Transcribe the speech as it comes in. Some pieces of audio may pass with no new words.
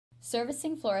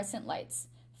Servicing fluorescent lights,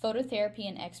 phototherapy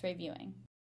and X-ray viewing.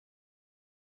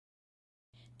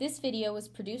 This video was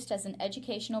produced as an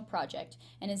educational project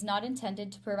and is not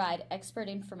intended to provide expert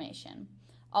information.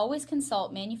 Always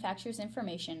consult manufacturer's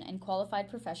information and qualified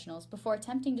professionals before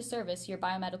attempting to service your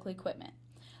biomedical equipment.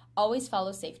 Always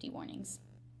follow safety warnings.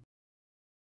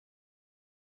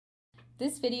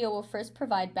 This video will first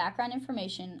provide background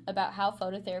information about how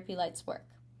phototherapy lights work.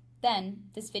 Then,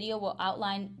 this video will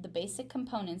outline the basic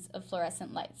components of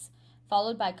fluorescent lights,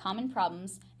 followed by common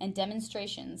problems and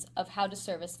demonstrations of how to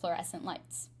service fluorescent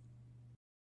lights.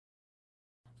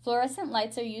 Fluorescent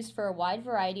lights are used for a wide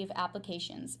variety of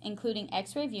applications, including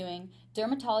X-ray viewing,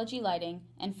 dermatology lighting,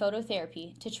 and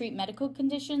phototherapy to treat medical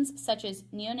conditions such as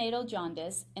neonatal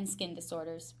jaundice and skin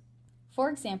disorders. For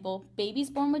example,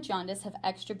 babies born with jaundice have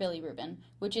extra bilirubin,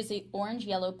 which is an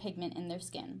orange-yellow pigment in their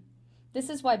skin. This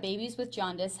is why babies with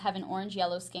jaundice have an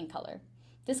orange-yellow skin color.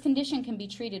 This condition can be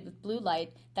treated with blue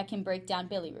light that can break down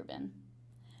bilirubin.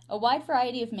 A wide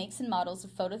variety of makes and models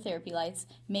of phototherapy lights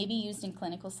may be used in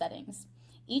clinical settings.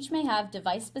 Each may have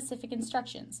device-specific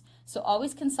instructions, so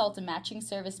always consult a matching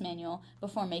service manual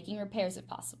before making repairs if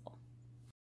possible.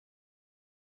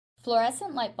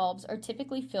 Fluorescent light bulbs are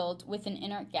typically filled with an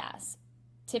inert gas,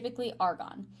 typically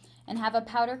argon, and have a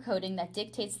powder coating that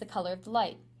dictates the color of the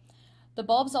light. The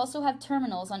bulbs also have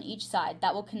terminals on each side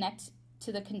that will connect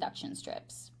to the conduction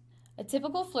strips. A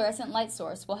typical fluorescent light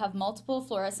source will have multiple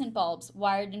fluorescent bulbs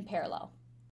wired in parallel.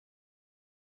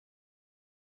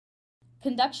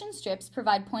 Conduction strips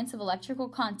provide points of electrical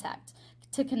contact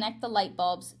to connect the light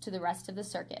bulbs to the rest of the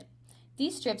circuit.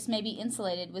 These strips may be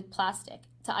insulated with plastic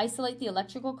to isolate the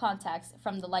electrical contacts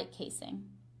from the light casing.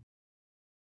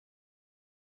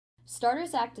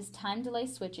 Starters act as time delay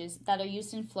switches that are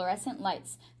used in fluorescent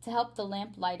lights to help the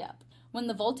lamp light up. When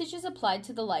the voltage is applied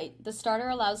to the light, the starter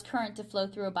allows current to flow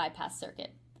through a bypass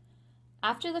circuit.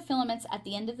 After the filaments at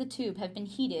the end of the tube have been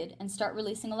heated and start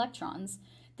releasing electrons,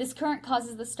 this current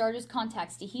causes the starter's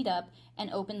contacts to heat up and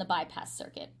open the bypass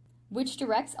circuit, which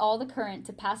directs all the current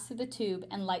to pass through the tube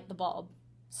and light the bulb.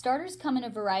 Starters come in a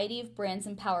variety of brands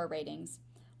and power ratings.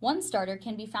 One starter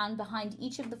can be found behind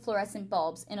each of the fluorescent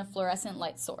bulbs in a fluorescent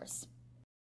light source.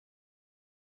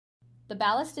 The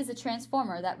ballast is a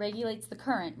transformer that regulates the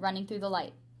current running through the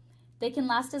light. They can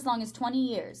last as long as 20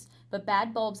 years, but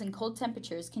bad bulbs in cold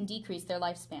temperatures can decrease their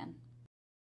lifespan.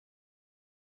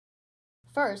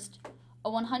 First,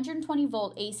 a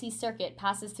 120-volt AC circuit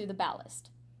passes through the ballast.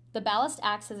 The ballast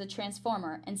acts as a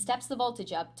transformer and steps the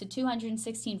voltage up to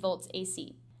 216 volts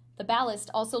AC. The ballast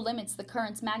also limits the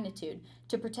current's magnitude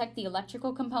to protect the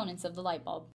electrical components of the light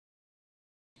bulb.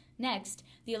 Next,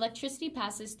 the electricity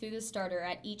passes through the starter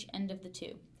at each end of the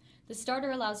tube. The starter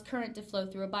allows current to flow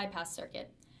through a bypass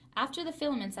circuit. After the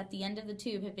filaments at the end of the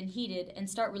tube have been heated and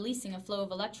start releasing a flow of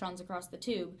electrons across the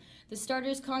tube, the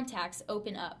starter's contacts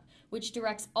open up, which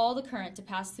directs all the current to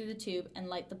pass through the tube and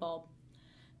light the bulb.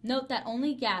 Note that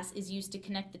only gas is used to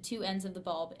connect the two ends of the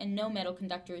bulb and no metal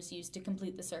conductor is used to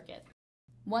complete the circuit.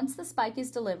 Once the spike is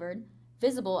delivered,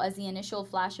 visible as the initial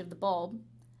flash of the bulb,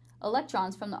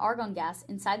 electrons from the argon gas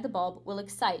inside the bulb will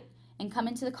excite and come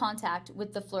into contact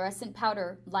with the fluorescent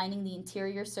powder lining the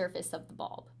interior surface of the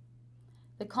bulb.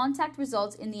 The contact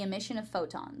results in the emission of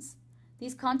photons.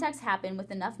 These contacts happen with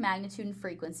enough magnitude and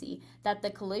frequency that the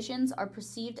collisions are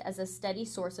perceived as a steady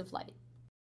source of light.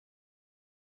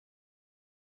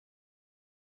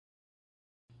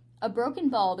 A broken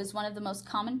bulb is one of the most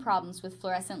common problems with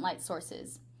fluorescent light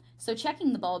sources, so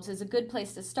checking the bulbs is a good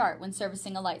place to start when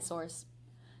servicing a light source.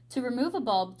 To remove a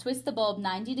bulb, twist the bulb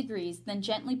 90 degrees, then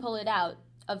gently pull it out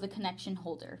of the connection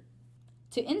holder.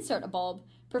 To insert a bulb,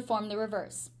 perform the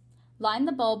reverse. Line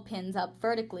the bulb pins up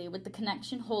vertically with the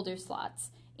connection holder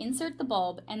slots, insert the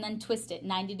bulb, and then twist it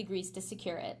 90 degrees to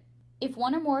secure it. If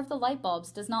one or more of the light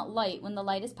bulbs does not light when the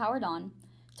light is powered on,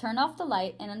 turn off the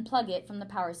light and unplug it from the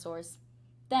power source.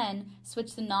 Then,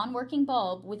 switch the non-working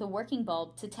bulb with a working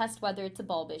bulb to test whether it's a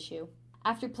bulb issue.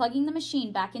 After plugging the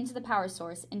machine back into the power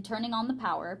source and turning on the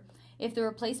power, if the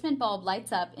replacement bulb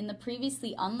lights up in the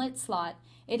previously unlit slot,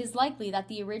 it is likely that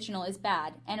the original is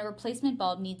bad and a replacement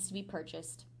bulb needs to be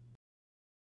purchased.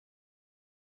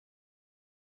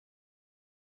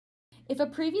 If a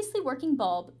previously working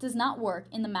bulb does not work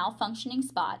in the malfunctioning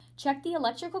spot, check the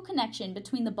electrical connection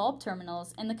between the bulb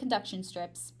terminals and the conduction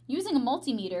strips. Using a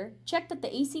multimeter, check that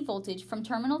the AC voltage from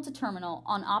terminal to terminal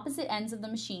on opposite ends of the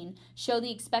machine show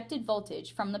the expected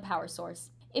voltage from the power source.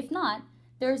 If not,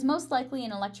 there is most likely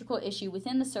an electrical issue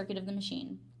within the circuit of the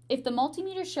machine. If the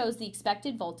multimeter shows the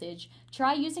expected voltage,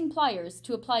 try using pliers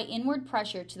to apply inward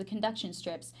pressure to the conduction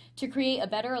strips to create a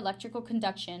better electrical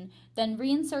conduction, then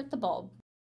reinsert the bulb.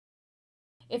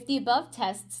 If the above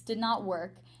tests did not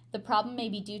work, the problem may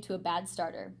be due to a bad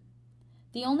starter.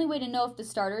 The only way to know if the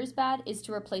starter is bad is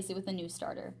to replace it with a new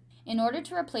starter. In order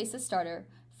to replace the starter,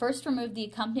 first remove the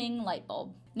accompanying light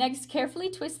bulb. Next,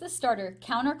 carefully twist the starter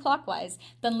counterclockwise,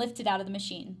 then lift it out of the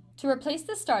machine. To replace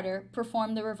the starter,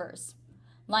 perform the reverse.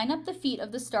 Line up the feet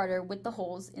of the starter with the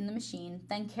holes in the machine,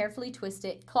 then carefully twist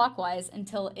it clockwise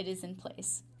until it is in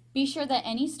place. Be sure that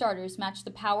any starters match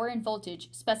the power and voltage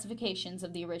specifications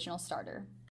of the original starter.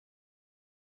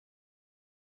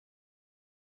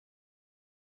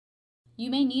 You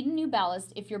may need a new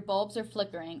ballast if your bulbs are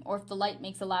flickering or if the light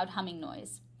makes a loud humming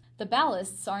noise. The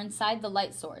ballasts are inside the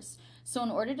light source, so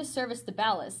in order to service the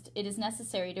ballast, it is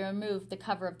necessary to remove the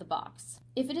cover of the box.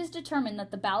 If it is determined that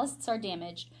the ballasts are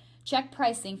damaged, check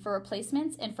pricing for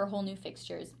replacements and for whole new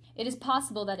fixtures. It is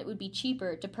possible that it would be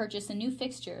cheaper to purchase a new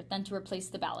fixture than to replace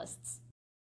the ballasts.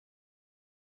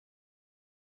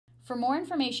 For more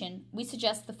information, we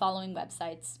suggest the following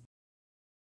websites.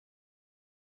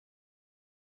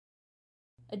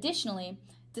 Additionally,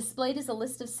 displayed is a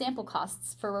list of sample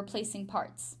costs for replacing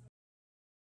parts.